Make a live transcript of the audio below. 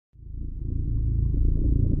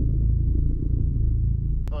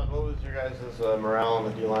what was your guys' morale on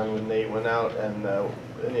the D-line when Nate went out, and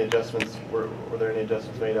any adjustments, were there any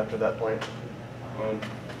adjustments made after that point?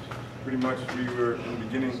 Pretty much we were, in the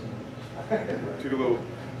beginning,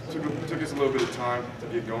 took us a little bit of time to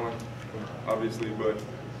get going, obviously, but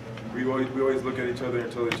we always look at each other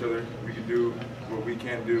and tell each other we can do what we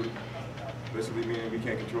can do, basically meaning we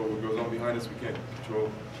can't control what goes on behind us, we can't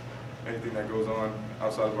control anything that goes on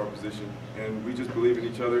outside of our position. And we just believe in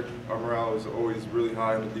each other. Our morale is always really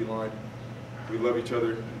high on the D-line. We love each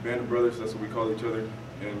other, band of brothers, that's what we call each other.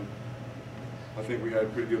 And I think we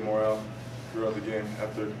had pretty good morale throughout the game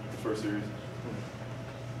after the first series.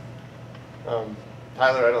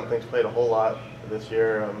 Tyler, I don't think, played a whole lot this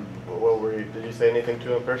year. Did you say anything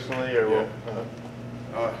to him personally? Or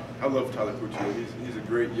yeah. I love Tyler Puccio. He's a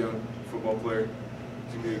great young football player.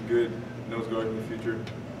 He's going to be a good nose guard in the future.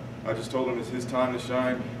 I just told him it's his time to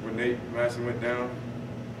shine. When Nate Masson went down,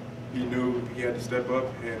 he knew he had to step up,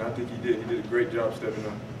 and I think he did. He did a great job stepping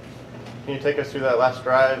up. Can you take us through that last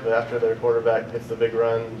drive after their quarterback hits the big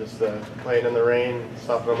run, just playing in the rain,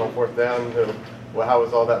 stopping them on fourth down? How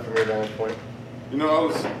was all that from your vantage point? You know,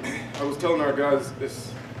 I was telling our guys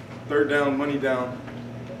it's third down, money down,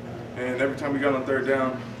 and every time we got on third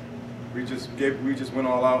down, we just went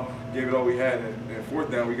all out, gave it all we had, and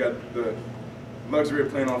fourth down we got the luxury of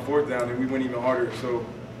playing on fourth down, and we went even harder. So,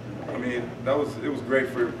 I mean, it was great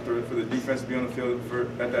for the defense to be on the field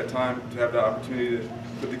at that time, to have the opportunity to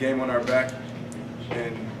put the game on our back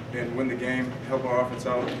and win the game, help our offense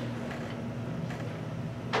out.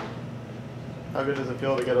 How good does it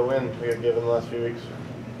feel to get a win given the last few weeks?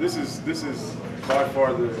 This is by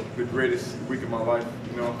far the greatest week of my life.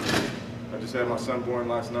 You know, I just had my son born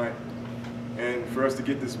last night, and for us to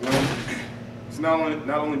get this win, it's not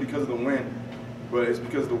only because of the win, but it's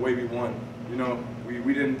because of the way we won. You know,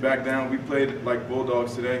 we didn't back down. We played like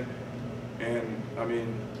Bulldogs today, and I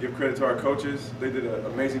mean, give credit to our coaches. They did an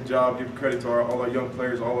amazing job. Give credit to all our young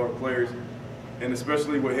players, all our players, and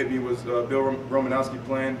especially what hit me was Bill Romanowski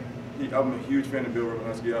playing. I'm a huge fan of Bill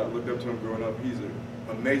Romanowski. I looked up to him growing up. He's an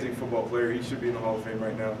amazing football player. He should be in the Hall of Fame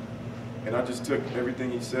right now. And I just took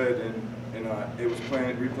everything he said, and it was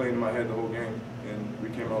replaying in my head the whole game, and we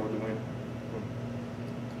came out with the win.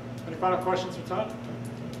 Any final questions for Todd?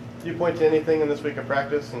 Do you point to anything in this week of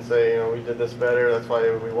practice and say, you know, we did this better, that's why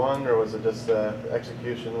we won, or was it just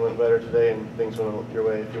execution went better today and things went your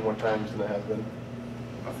way a few more times than it has been?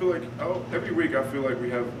 I feel like every week I feel like we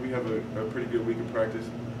have a pretty good week of practice.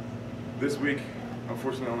 This week,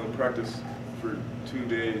 unfortunately, I only practiced for 2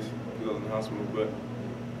 days because I was in the hospital. But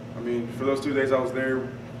I mean, for those 2 days I was there,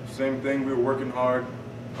 same thing. We were working hard.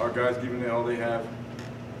 Our guys giving it all they have,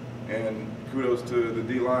 and kudos to the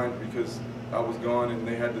D-line because I was gone and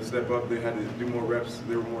they had to step up. They had to do more reps.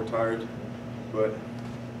 They were more tired, but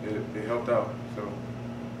it helped out. So.